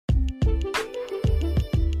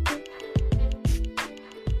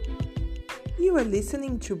you are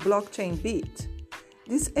listening to Blockchain Beat.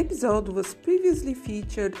 This episode was previously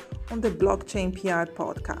featured on the Blockchain PR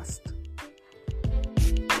podcast.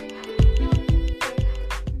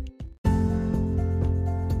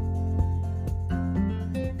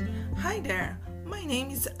 Hi there, my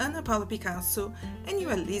name is Ana Paula Picasso and you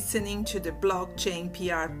are listening to the Blockchain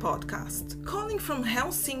PR podcast. Calling from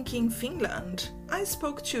Helsinki, Finland, I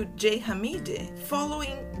spoke to Hamideh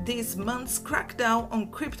following this month's crackdown on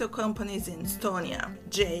crypto companies in Estonia.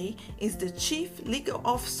 Jay is the Chief Legal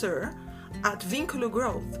Officer at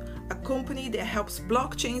Vinculum, a company that helps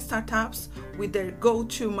blockchain startups with their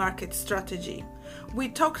go-to-market strategy. We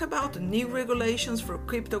talked about the new regulations for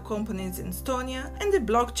crypto companies in Estonia and the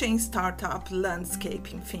blockchain startup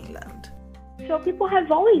landscape in Finland. So people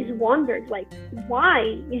have always wondered,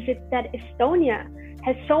 why is it that Estonia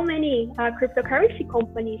has so many cryptocurrency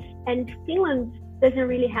companies and Finland doesn't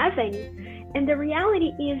really have any? And the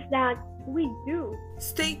reality is that we do.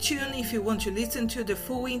 Stay tuned if you want to listen to the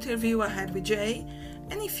full interview I had with Jay,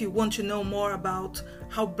 and if you want to know more about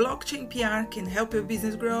how blockchain PR can help your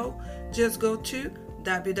business grow, just go to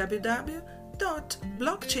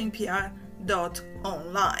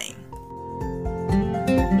www.blockchainpr.online.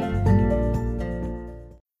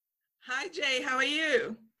 Hi Jay, how are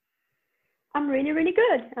you? I'm really, really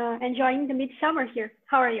good. Enjoying the midsummer here.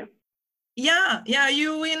 How are you? Yeah,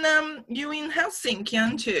 you in Helsinki,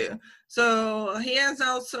 aren't you? So here's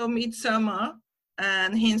also midsummer,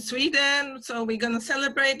 and here in Sweden. So we're gonna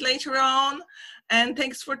celebrate later on. And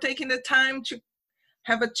thanks for taking the time to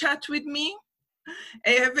have a chat with me.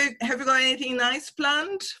 Have you got anything nice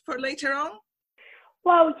planned for later on?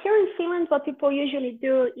 Well, here in Finland, what people usually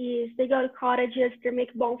do is they go to cottages, they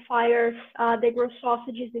make bonfires, they grow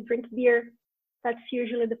sausages, they drink beer. That's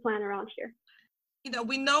usually the plan around here. You know,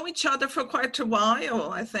 we know each other for quite a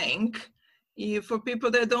while, I think. For people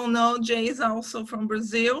that don't know, Jay is also from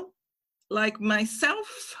Brazil, like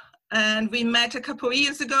myself. And we met a couple of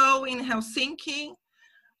years ago in Helsinki.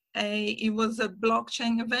 It was a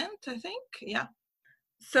blockchain event, I think. Yeah.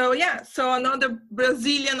 So another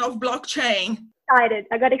Brazilian of blockchain. Excited.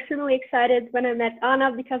 I got extremely excited when I met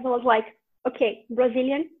Ana because I was like, okay,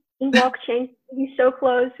 Brazilian in blockchain, we're so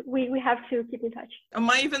close. We have to keep in touch. I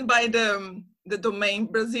might even buy the domain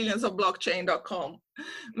braziliansofblockchain.com.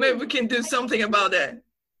 Maybe we can do something about that.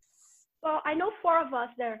 Well, I know 4 of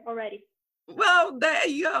us there already. Well, there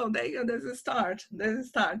you go. There's a start.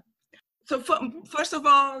 So first of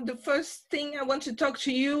all, the first thing I want to talk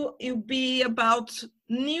to you will be about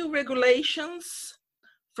new regulations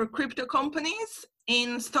for crypto companies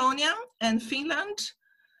in Estonia and Finland.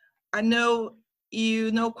 I know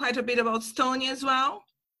you know quite a bit about Estonia as well.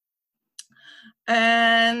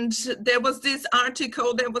 And there was this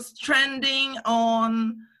article that was trending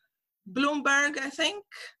on Bloomberg, I think.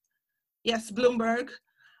 Yes, Bloomberg,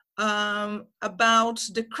 about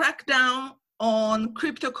the crackdown on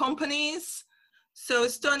crypto companies. So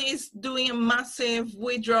Estonia is doing a massive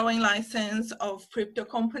withdrawing license of crypto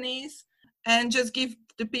companies. And just give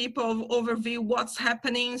the people an overview what's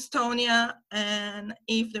happening in Estonia and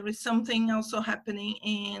if there is something also happening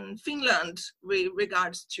in Finland with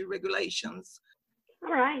regards to regulations.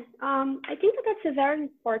 All right. I think that's a very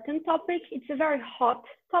important topic. It's a very hot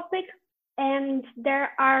topic, and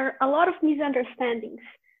there are a lot of misunderstandings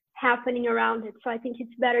happening around it. So I think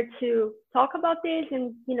it's better to talk about this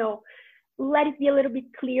and, let it be a little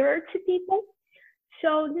bit clearer to people.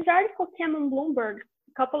 So this article came on Bloomberg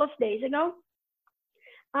a couple of days ago.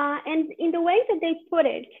 And in the way that they put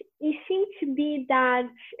it, it seemed to be that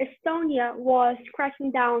Estonia was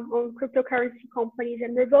cracking down on cryptocurrency companies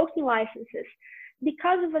and revoking licenses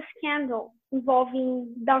because of a scandal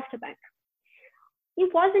involving Danske Bank.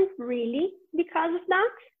 It wasn't really because of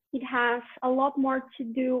that. It has a lot more to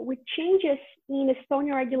do with changes in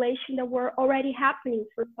Estonian regulation that were already happening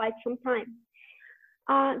for quite some time.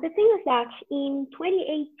 The thing is that in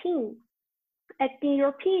 2018, at the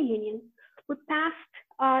European Union, we passed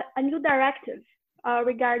a new directive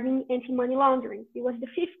regarding anti-money laundering. It was the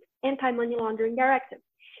 5th anti-money laundering directive.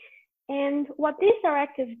 And what this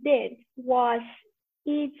directive did was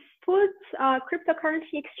it put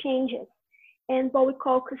cryptocurrency exchanges and what we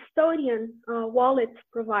call custodian wallet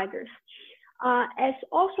providers as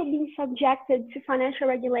also being subjected to financial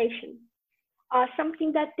regulation,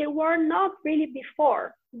 something that they were not really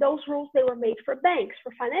before. Those rules, they were made for banks,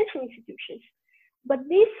 for financial institutions. But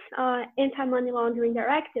this anti-money laundering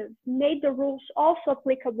directive made the rules also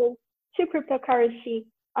applicable to cryptocurrency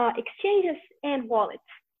exchanges and wallets.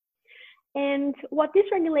 And what this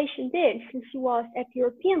regulation did, since it was at the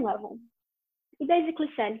European level, it basically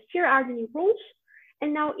said, here are the new rules,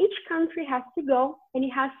 And now each country has to go and it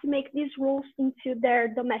has to make these rules into their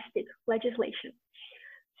domestic legislation.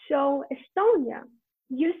 So Estonia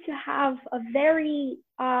used to have a very,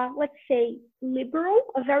 let's say, liberal,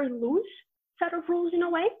 a very loose set of rules in a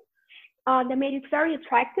way that made it very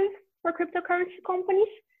attractive for cryptocurrency companies.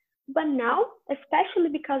 But now, especially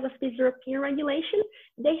because of this European regulation,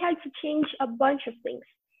 they had to change a bunch of things.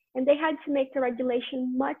 And they had to make the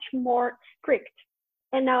regulation much more strict.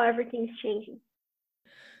 And now everything is changing.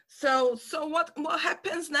 So what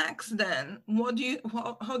happens next then?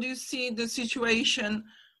 How do you see the situation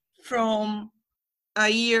from a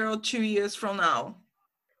year or 2 years from now?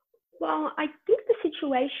 Well, I think the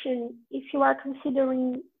situation, if you are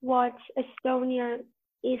considering what Estonia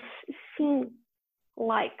is seen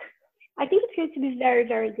like, I think it's going to be very,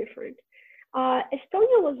 very different.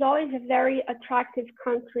 Estonia was always a very attractive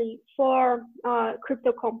country for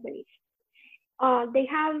crypto companies. They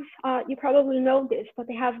have, you probably know this, but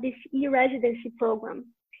they have this e-residency program,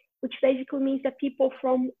 which basically means that people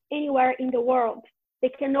from anywhere in the world, they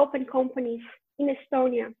can open companies in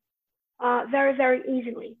Estonia very, very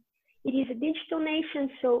easily. It is a digital nation,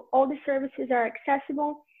 so all the services are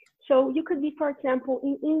accessible. So you could be, for example,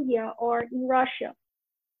 in India or in Russia.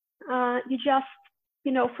 You just,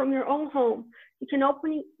 from your own home, you can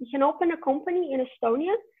open a company in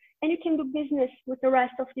Estonia, and you can do business with the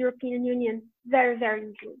rest of the European Union very, very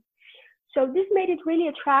easily. So this made it really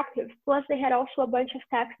attractive. Plus, they had also a bunch of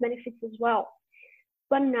tax benefits as well.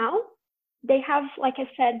 But now they have, like I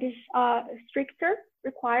said, these stricter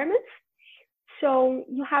requirements. So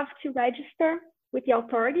you have to register with the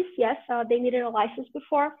authorities. Yes, they needed a license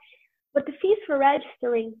before, but the fees for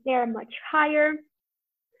registering, they are much higher.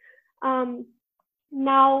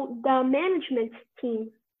 Now the management team,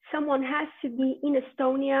 someone has to be in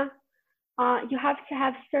Estonia. You have to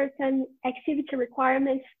have certain activity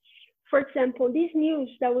requirements. For example, this news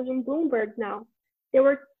that was on Bloomberg now, they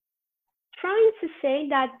were trying to say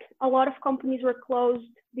that a lot of companies were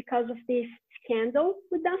closed because of this scandal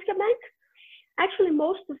with Danske Bank. Actually,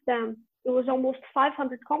 most of them, it was almost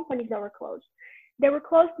 500 companies that were closed. They were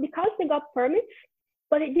closed because they got permits,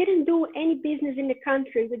 but they didn't do any business in the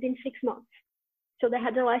country within 6 months. So they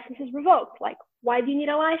had their licenses revoked. Like, why do you need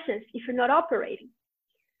a license if you're not operating?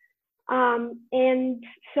 And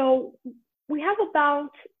so we have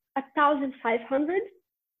about 1,500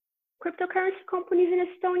 cryptocurrency companies in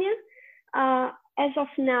Estonia. As of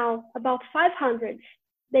now, about 500,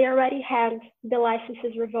 they already had the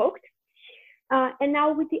licenses revoked. And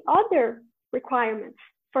now with the other requirements,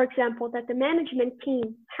 for example, that the management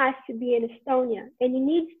team has to be in Estonia and it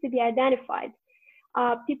needs to be identified.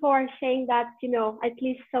 People are saying that, at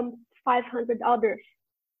least some 500 others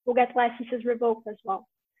will get licenses revoked as well.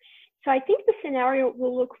 So I think the scenario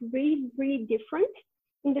will look really, really different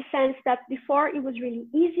in the sense that before it was really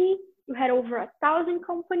easy. You had over 1,000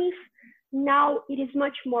 companies. Now it is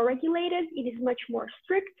much more regulated. It is much more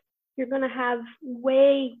strict. You're going to have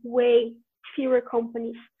way, way fewer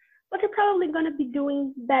companies, but they're probably going to be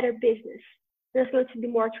doing better business. There's going to be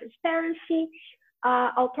more transparency.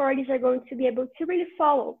 Authorities are going to be able to really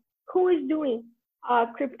follow who is doing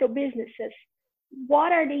crypto businesses.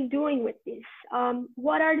 What are they doing with this?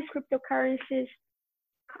 What are these cryptocurrencies?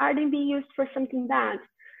 Are they being used for something bad?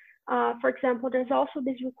 For example, there's also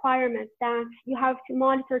this requirement that you have to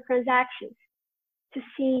monitor transactions to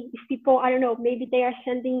see if people, I don't know, maybe they are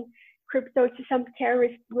sending crypto to some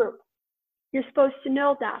terrorist group. You're supposed to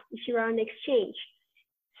know that if you're on an exchange.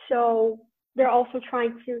 So they're also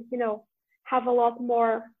trying to, have a lot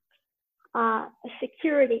more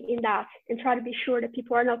security in that and try to be sure that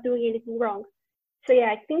people are not doing anything wrong. So yeah,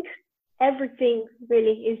 I think everything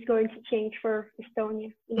really is going to change for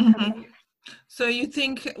Estonia in the coming years. So you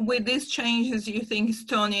think with these changes, you think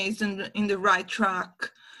Estonia is in the right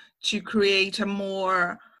track to create a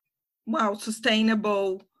more,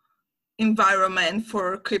 sustainable environment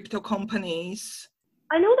for crypto companies?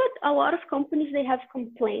 I know that a lot of companies, they have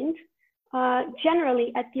complained,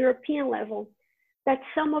 generally at the European level, that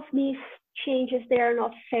some of these changes, they are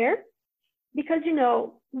not fair. Because,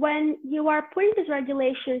 when you are putting these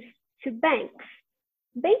regulations to banks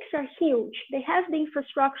are huge. They have the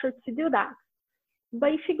infrastructure to do that.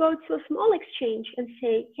 But if you go to a small exchange and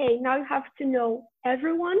say, hey, now you have to know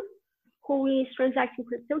everyone who is transacting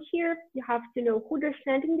crypto here, you have to know who they're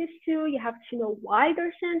sending this to, you have to know why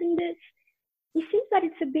they're sending this. It seems that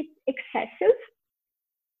it's a bit excessive,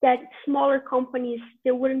 that smaller companies,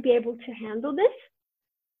 they wouldn't be able to handle this.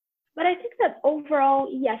 But I think that overall,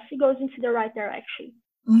 yes, it goes into the right direction.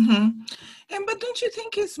 But don't you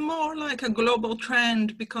think it's more like a global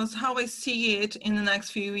trend? Because how I see it in the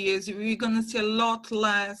next few years, we're going to see a lot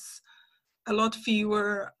less a lot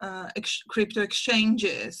fewer crypto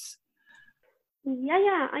exchanges.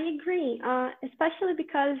 Yeah, I agree. Especially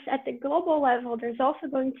because at the global level, there's also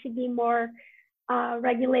going to be more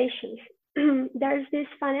regulations. There's this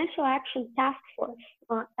Financial Action Task Force,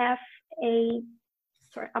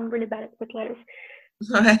 sorry, I'm really bad at quick letters.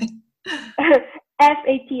 Right.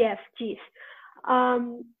 FATF, geez.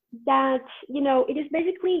 That, it is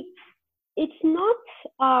basically, it's not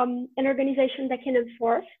an organization that can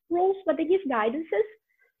enforce rules, but they give guidances.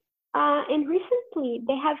 And recently,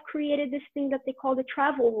 they have created this thing that they call the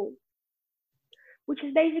travel rule, which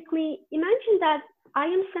is basically, imagine that I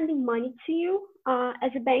am sending money to you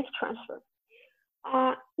as a bank transfer.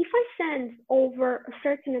 If I send over a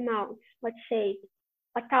certain amount, let's say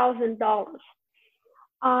 $1,000,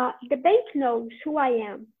 the bank knows who I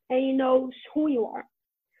am and it knows who you are.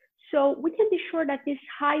 So we can be sure that these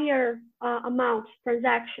higher amount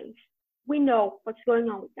transactions, we know what's going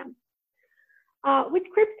on with them. With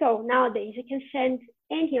crypto nowadays, you can send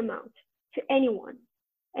any amount to anyone,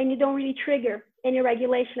 and you don't really trigger any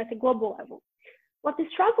regulation at the global level. What this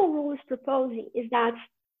travel rule is proposing is that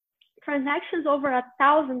transactions over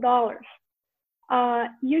 $1,000,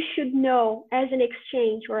 you should know as an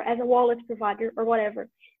exchange or as a wallet provider or whatever,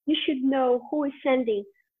 you should know who is sending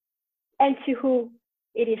and to who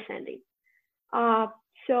it is sending.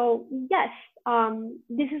 So yes,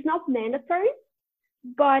 this is not mandatory,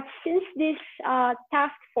 but since this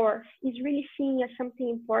task force is really seen as something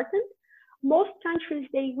important, most countries,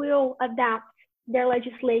 they will adapt their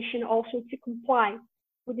legislation also to comply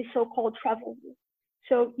with the so-called travel rule.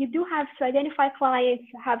 So you do have to identify clients,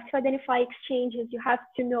 you have to identify exchanges, you have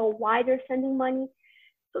to know why they're sending money.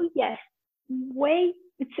 So yes,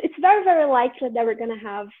 it's very, very likely that we're going to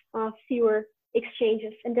have fewer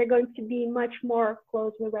exchanges and they're going to be much more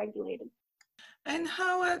closely regulated. And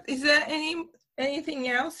how is there anything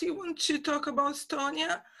else you want to talk about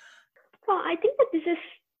Estonia? Well, I think that this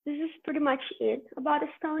is pretty much it about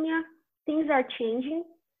Estonia. Things are changing.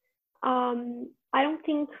 I don't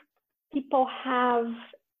think people have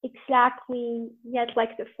exactly yet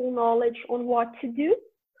like the full knowledge on what to do.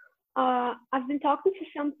 I've been talking to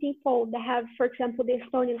some people that have, for example, the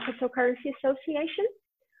Estonian Cryptocurrency Association.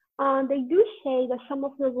 They do say that some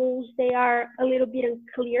of the rules, they are a little bit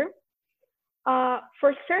unclear.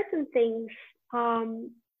 For certain things,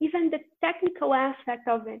 even the technical aspect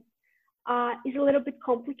of it is a little bit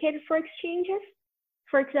complicated for exchanges.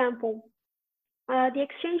 For example, the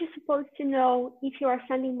exchange is supposed to know if you are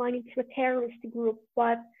sending money to a terrorist group,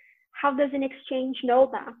 but how does an exchange know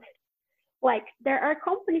that? Like, there are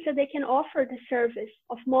companies that they can offer the service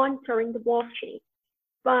of monitoring the blockchain,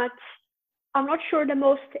 but I'm not sure that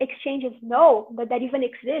most exchanges know that that even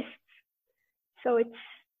exists. So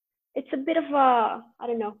it's a bit of a, I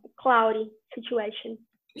don't know, a cloudy situation.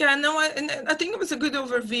 Yeah, no, I think it was a good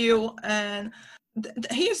overview. And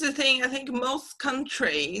here's the thing: I think most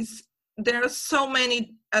countries, there are so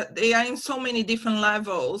many, they are in so many different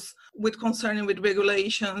levels with concerning with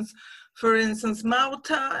regulations. For instance,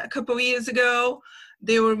 Malta, a couple of years ago,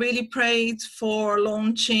 they were really praised for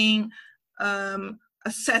launching a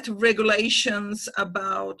set of regulations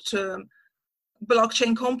about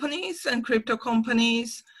blockchain companies and crypto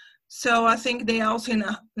companies. So I think they are also in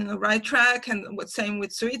the right track, and same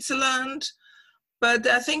with Switzerland. But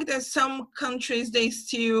I think there's some countries, they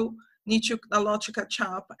still need a lot to catch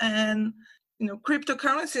up. And,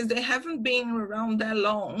 cryptocurrencies, they haven't been around that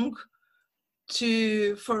long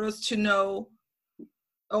for us to know,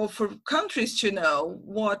 or for countries to know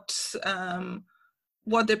what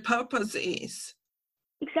the purpose is.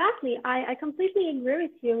 Exactly. I completely agree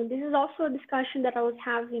with you. This is also a discussion that I was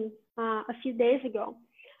having a few days ago.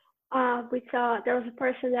 There was a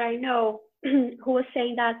person that I know who was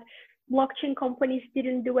saying that blockchain companies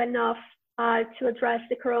didn't do enough to address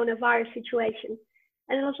the coronavirus situation.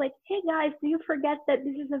 And I was like, hey guys, do you forget that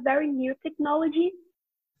this is a very new technology?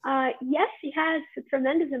 Yes, it has a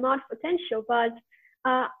tremendous amount of potential, but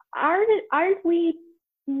aren't we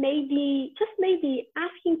maybe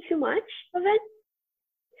asking too much of it?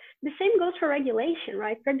 The same goes for regulation,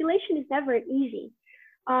 right? Regulation is never easy.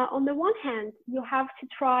 On the one hand, you have to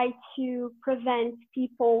try to prevent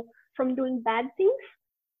people from doing bad things.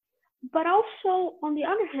 But also, on the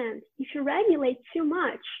other hand, if you regulate too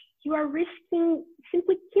much, you are risking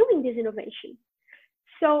simply killing this innovation.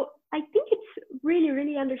 So I think it's really,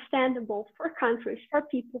 really understandable for countries, for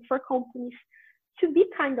people, for companies to be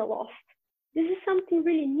kind of lost. This is something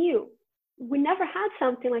really new. We never had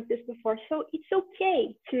something like this before. So it's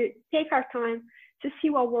okay to take our time to see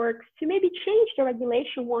what works, to maybe change the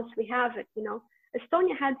regulation once we have it.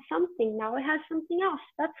 Estonia had something, now it has something else.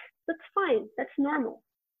 That's fine. That's normal.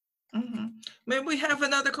 Mm-hmm. Maybe we have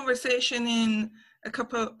another conversation in a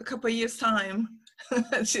couple years time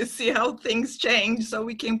to see how things change, so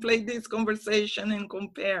we can play this conversation and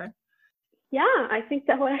compare. Yeah, I think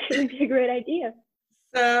that would actually be a great idea.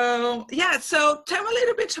 So yeah, so tell me a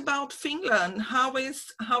little bit about Finland. How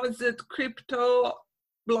is it crypto,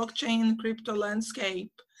 blockchain, crypto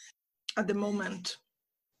landscape at the moment?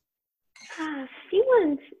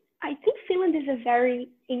 Finland, I think Finland is a very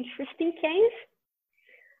interesting case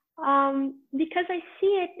because I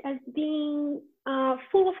see it as being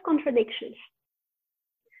full of contradictions.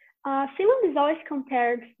 Finland is always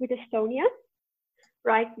compared with Estonia,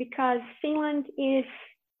 right? Because Finland is,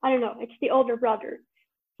 I don't know, it's the older brother.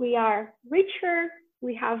 We are richer,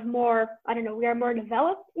 we have more, I don't know, we are more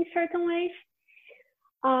developed in certain ways.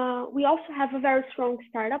 We also have a very strong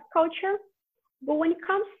startup culture. But when it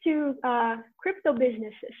comes to crypto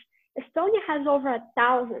businesses, Estonia has over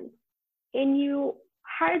 1,000, and you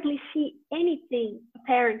hardly see anything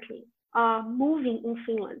apparently moving in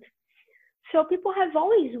Finland. So people have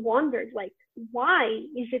always wondered, like, why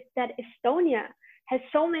is it that Estonia has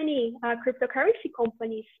so many cryptocurrency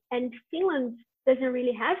companies and Finland doesn't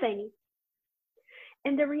really have any?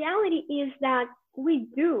 And the reality is that we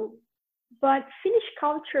do, but Finnish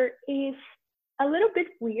culture is a little bit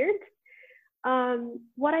weird.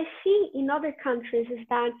 What I see in other countries is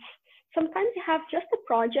that sometimes you have just a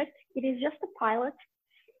project, it is just a pilot,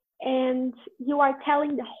 and you are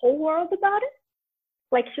telling the whole world about it,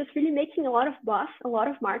 like just really making a lot of buzz, a lot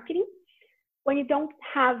of marketing, when you don't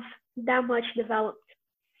have that much developed.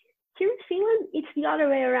 Here in Finland, it's the other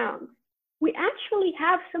way around. We actually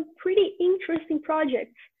have some pretty interesting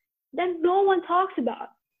projects that no one talks about.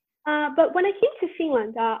 But when I came to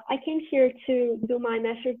Finland, I came here to do my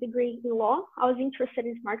master's degree in law. I was interested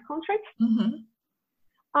in smart contracts. Mm-hmm.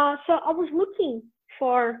 So I was looking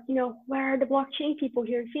for, where are the blockchain people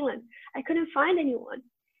here in Finland? I couldn't find anyone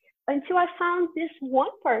until I found this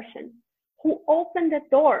one person who opened the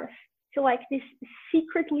doors to like this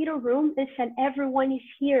secret little room and said, everyone is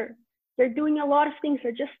here. They're doing a lot of things.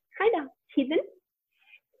 They're just kind of hidden.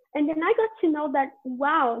 And then I got to know that,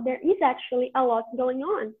 wow, there is actually a lot going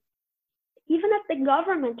on, even at the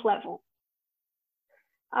government level.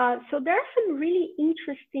 So there are some really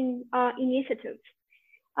interesting initiatives.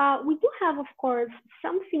 We do have, of course,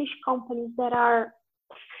 some Finnish companies that are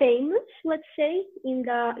famous, let's say, in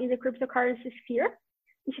the cryptocurrency sphere.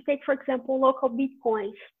 If you take, for example, local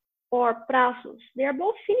Bitcoins or Prasos, they are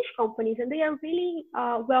both Finnish companies and they are really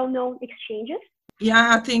well-known exchanges.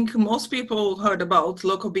 Yeah, I think most people heard about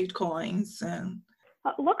local Bitcoins. And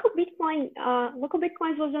local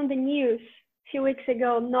Bitcoins was on the news a few weeks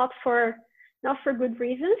ago, not for good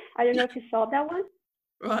reasons. I don't know if you saw that one.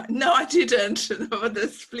 Right. No, I didn't. But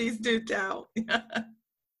please do tell.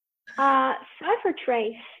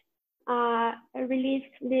 CipherTrace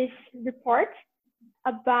released this report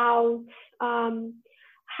about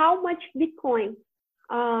how much Bitcoin,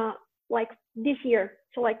 like this year,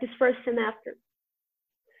 so like this first semester,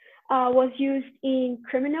 was used in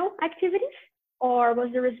criminal activities or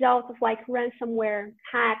was the result of like ransomware,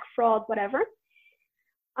 hack, fraud, whatever.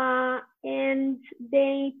 And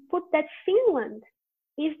they put that Finland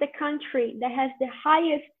is the country that has the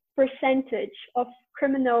highest percentage of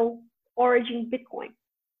criminal origin Bitcoin.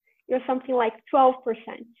 Something like 12%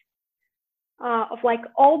 of like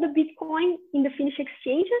all the Bitcoin in the Finnish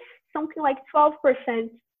exchanges, something like 12%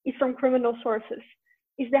 is from criminal sources.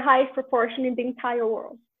 Is the highest proportion in the entire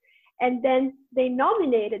world. And then they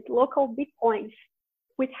nominated local Bitcoins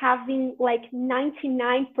with having like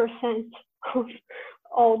 99% of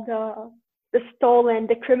all the stolen,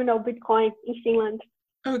 the criminal Bitcoin in Finland.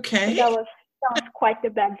 Okay. So that was quite the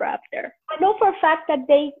bad rap there. I know for a fact that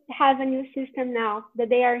they have a new system now that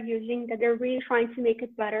they are using, that they're really trying to make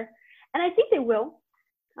it better. And I think they will.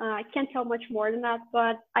 I can't tell much more than that,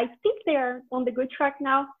 but I think they are on the good track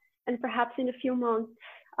now. And perhaps in a few months,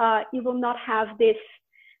 you will not have this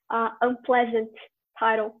unpleasant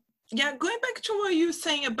title. Yeah, going back to what you were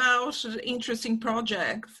saying about interesting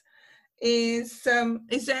projects, is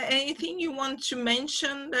there anything you want to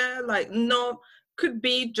mention there? Like, no, could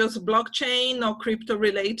be just blockchain or crypto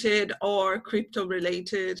related or crypto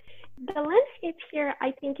related. The landscape here,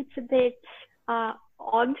 I think it's a bit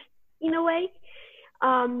odd in a way,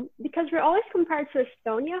 because we're always compared to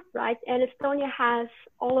Estonia, right? And Estonia has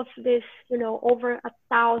all of this, over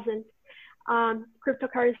 1,000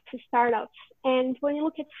 cryptocurrency startups. And when you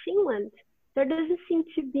look at Finland, there doesn't seem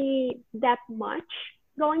to be that much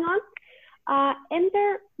going on. And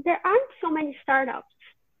there aren't so many startups,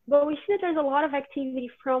 but we see that there's a lot of activity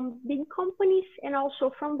from big companies and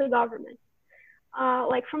also from the government.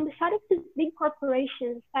 like from the side of these big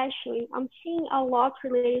corporations, especially, I'm seeing a lot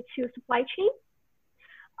related to supply chain,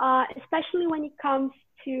 especially when it comes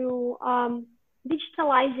to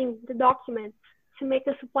digitalizing the documents to make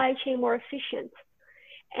the supply chain more efficient.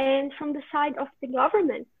 And from the side of the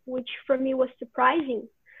government, which for me was surprising,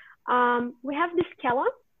 we have this Kela.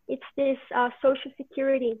 It's this social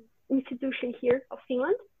security institution here of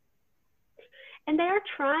Finland. And they are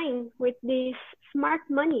trying with this smart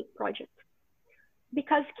money project,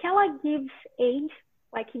 because Kela gives aid,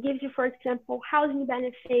 like he gives you, for example, housing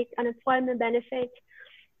benefit, unemployment benefit,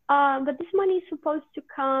 but this money is supposed to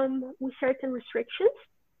come with certain restrictions.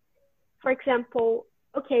 For example,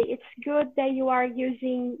 okay, it's good that you are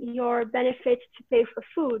using your benefits to pay for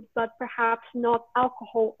food, but perhaps not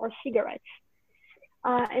alcohol or cigarettes.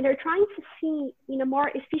 And they're trying to see in a more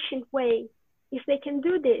efficient way if they can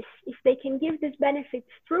do this, if they can give these benefits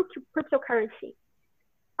through cryptocurrency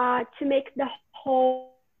to make the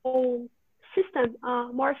whole system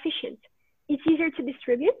more efficient. It's easier to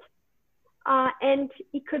distribute, and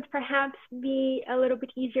it could perhaps be a little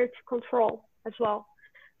bit easier to control as well.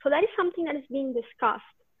 So that is something that is being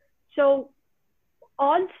discussed. So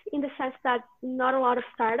odd in the sense that not a lot of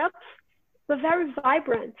startups, but very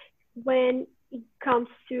vibrant when it comes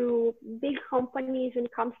to big companies, when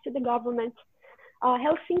it comes to the government.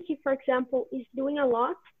 Helsinki, for example, is doing a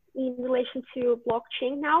lot in relation to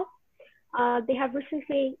blockchain now. They have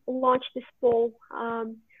recently launched this poll,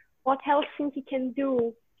 what Helsinki can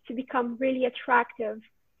do to become really attractive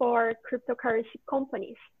for cryptocurrency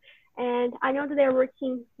companies. And I know that they're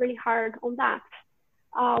working really hard on that.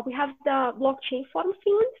 We have the Blockchain Forum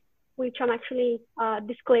Finland, which I'm actually,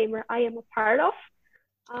 disclaimer, I am a part of.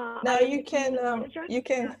 Now you can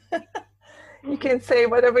you can say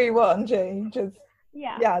whatever you want, Jay. Just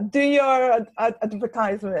do your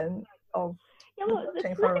advertisement of. Yeah, well,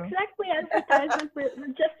 it's not exactly an advertisement. We're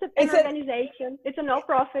just an organization. It's a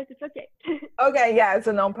no-profit. It's okay. Okay, yeah, it's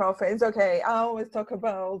a non-profit. It's okay. I always talk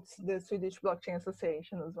about the Swedish Blockchain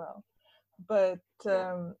Association as well. But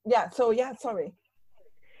sorry.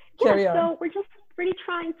 Carry on. So we're just really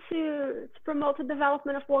trying to promote the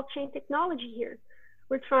development of blockchain technology here.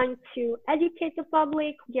 We're trying to educate the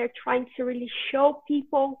public. We are trying to really show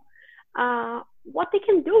people what they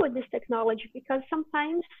can do with this technology, because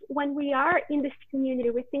sometimes when we are in this community,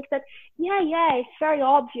 we think that, it's very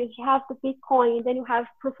obvious. You have the Bitcoin, then you have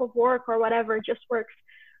proof of work or whatever, it just works.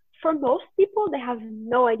 For most people, they have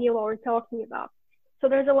no idea what we're talking about. So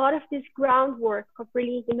there's a lot of this groundwork of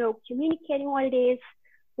really, communicating what it is,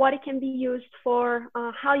 what it can be used for,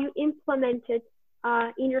 how you implement it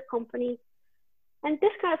in your company, and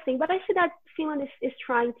this kind of thing. But I see that Finland is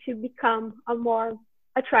trying to become a more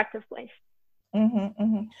attractive place. Mm-hmm,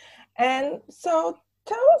 mm-hmm. And so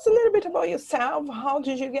tell us a little bit about yourself. How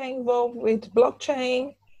did you get involved with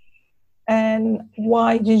blockchain? And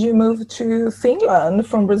why did you move to Finland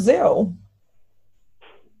from Brazil?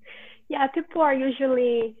 Yeah, people are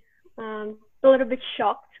usually a little bit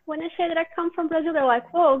shocked when I say that I come from Brazil. They're like,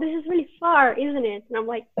 "Whoa, this is really far, isn't it?" And I'm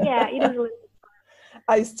like, "Yeah, it is a little far."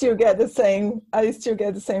 I still get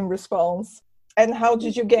the same response. And how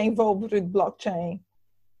did you get involved with blockchain?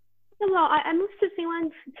 Well, I moved to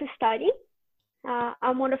Finland to study.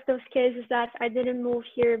 I'm one of those cases that I didn't move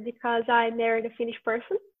here because I married a Finnish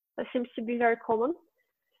person. That seems to be very common.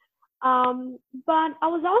 But I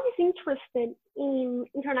was always interested in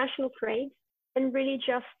international trade and really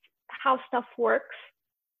just how stuff works,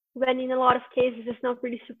 when in a lot of cases it's not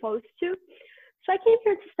really supposed to. So I came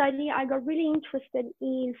here to study. I got really interested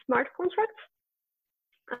in smart contracts.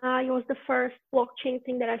 It was the first blockchain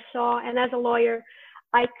thing that I saw. And as a lawyer,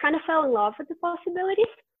 I kind of fell in love with the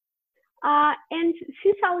possibilities. And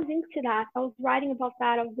since I was into that, I was writing about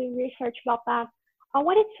that, I was doing research about that. I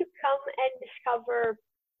wanted to come and discover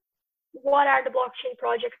what are the blockchain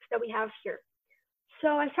projects that we have here. So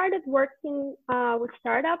I started working with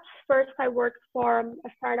startups. First, I worked for a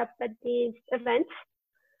startup that did events,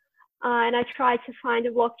 and I tried to find the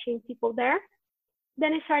blockchain people there.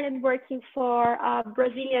 Then I started working for a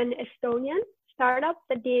Brazilian Estonian startup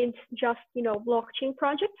that did just, blockchain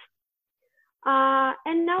projects.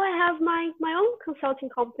 And now I have my own consulting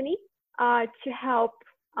company to help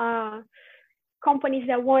companies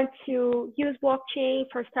that want to use blockchain,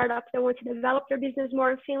 for startups that want to develop their business more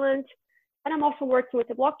in Finland. And I'm also working with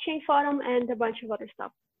the Blockchain Forum and a bunch of other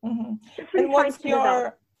stuff. Mm-hmm. Really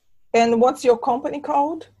and what's your company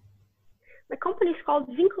called? My company is called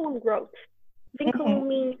Vinculum Growth. Vinculum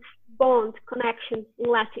means bond, connection in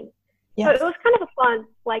Latin. Yes. So it was kind of a fun,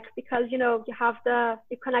 because, you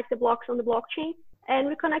connect the blocks on the blockchain, and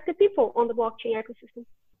we connect the people on the blockchain ecosystem.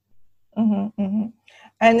 Mm-hmm, mm-hmm.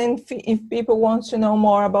 And if people want to know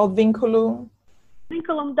more about Vinculum?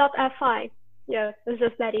 Vinculum.fi. Yeah, it's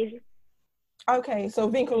just that easy. Okay, so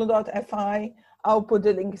Vinculum.fi. I'll put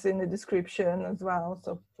the links in the description as well,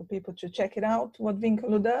 so for people to check it out, what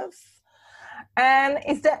Vinculum does. And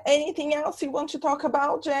is there anything else you want to talk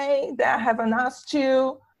about, Jay, that I haven't asked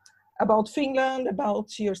you about Finland,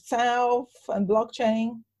 about yourself and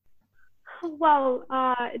blockchain? Well,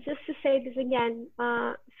 just to say this again,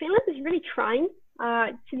 Finland is really trying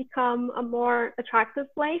to become a more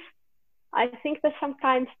attractive place. I think that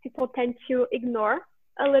sometimes people tend to ignore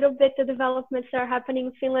a little bit the developments that are happening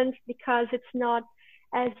in Finland because it's not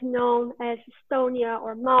as known as Estonia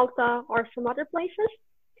or Malta or some other places.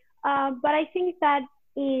 But I think that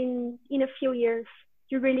in a few years,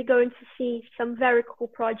 you're really going to see some very cool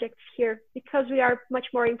projects here because we are much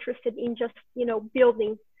more interested in just,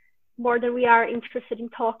 building more than we are interested in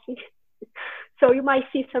talking. So you might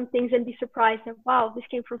see some things and be surprised that, wow, this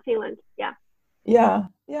came from Finland. Yeah. Yeah.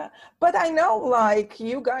 But I know like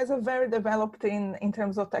you guys are very developed in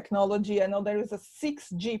terms of technology. I know there is a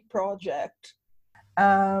 6G project.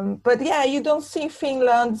 But yeah, you don't see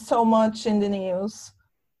Finland so much in the news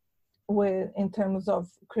in terms of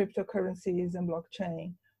cryptocurrencies and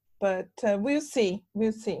blockchain. But we'll see.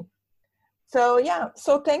 So yeah,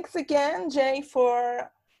 so thanks again, Jay, for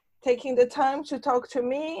taking the time to talk to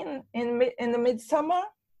me in the midsummer.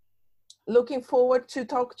 Looking forward to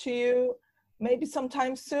talk to you maybe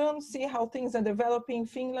sometime soon, see how things are developing in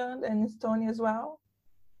Finland and Estonia as well.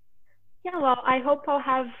 Yeah, well, I hope I'll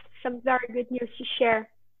have some very good news to share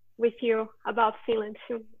with you about Finland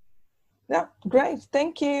soon. Yeah, great.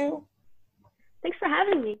 Thank you. Thanks for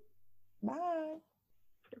having me. Bye.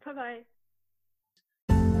 Bye-bye.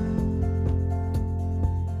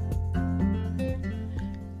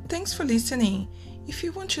 Thanks for listening. If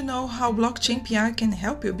you want to know how Blockchain PR can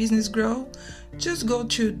help your business grow, just go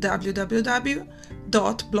to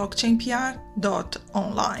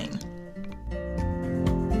www.blockchainpr.online.